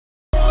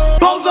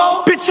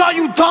bitch, are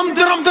you dumb,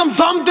 dum dum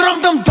dum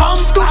dum dum dum?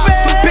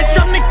 Stupid bitch,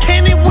 I'm the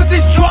cannon with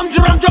this drum,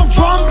 drum drum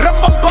drum.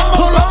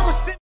 Pull up.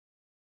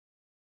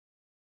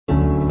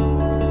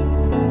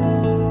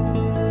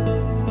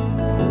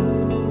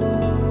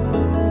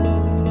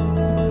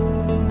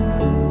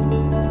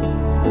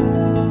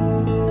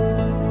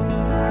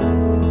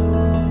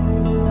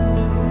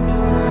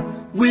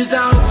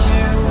 Without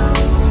you,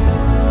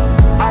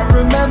 I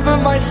remember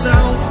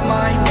myself,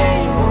 my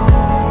name.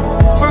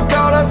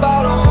 Forgot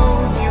about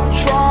all you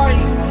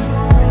tried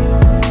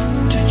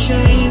to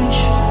change.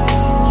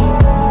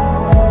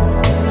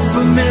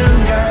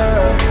 Familiar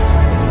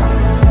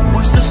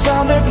was the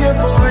sound of your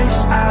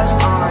voice as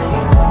I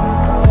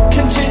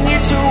continue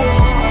to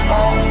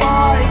walk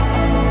by.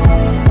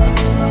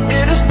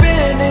 It has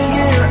been a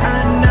year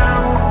and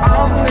now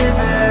I'm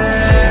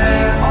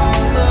living on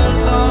the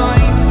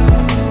line.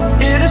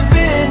 It has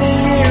been a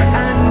year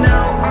and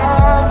now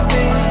I'm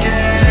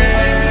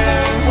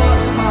thinking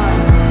what's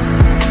mine,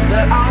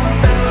 that I'm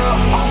better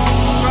off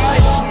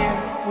right here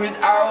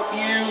without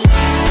you.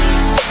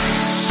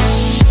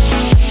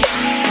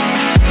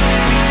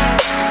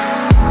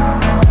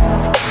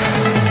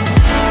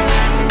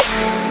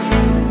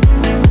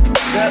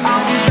 That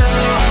I'm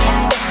better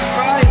off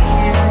right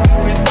here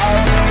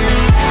without you.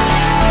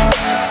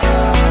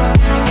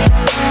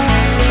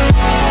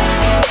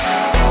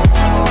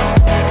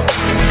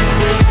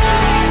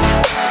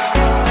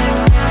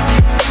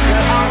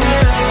 That I'm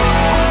better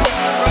off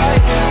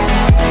right here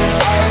without you.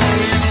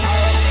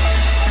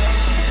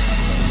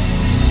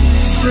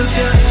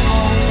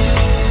 Forgetful,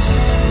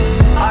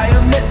 I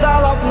admit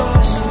that I've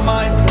lost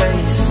my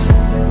place.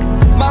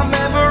 My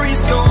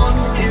memory's gone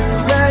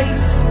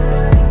erased,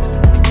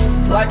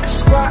 like a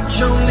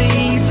scratch only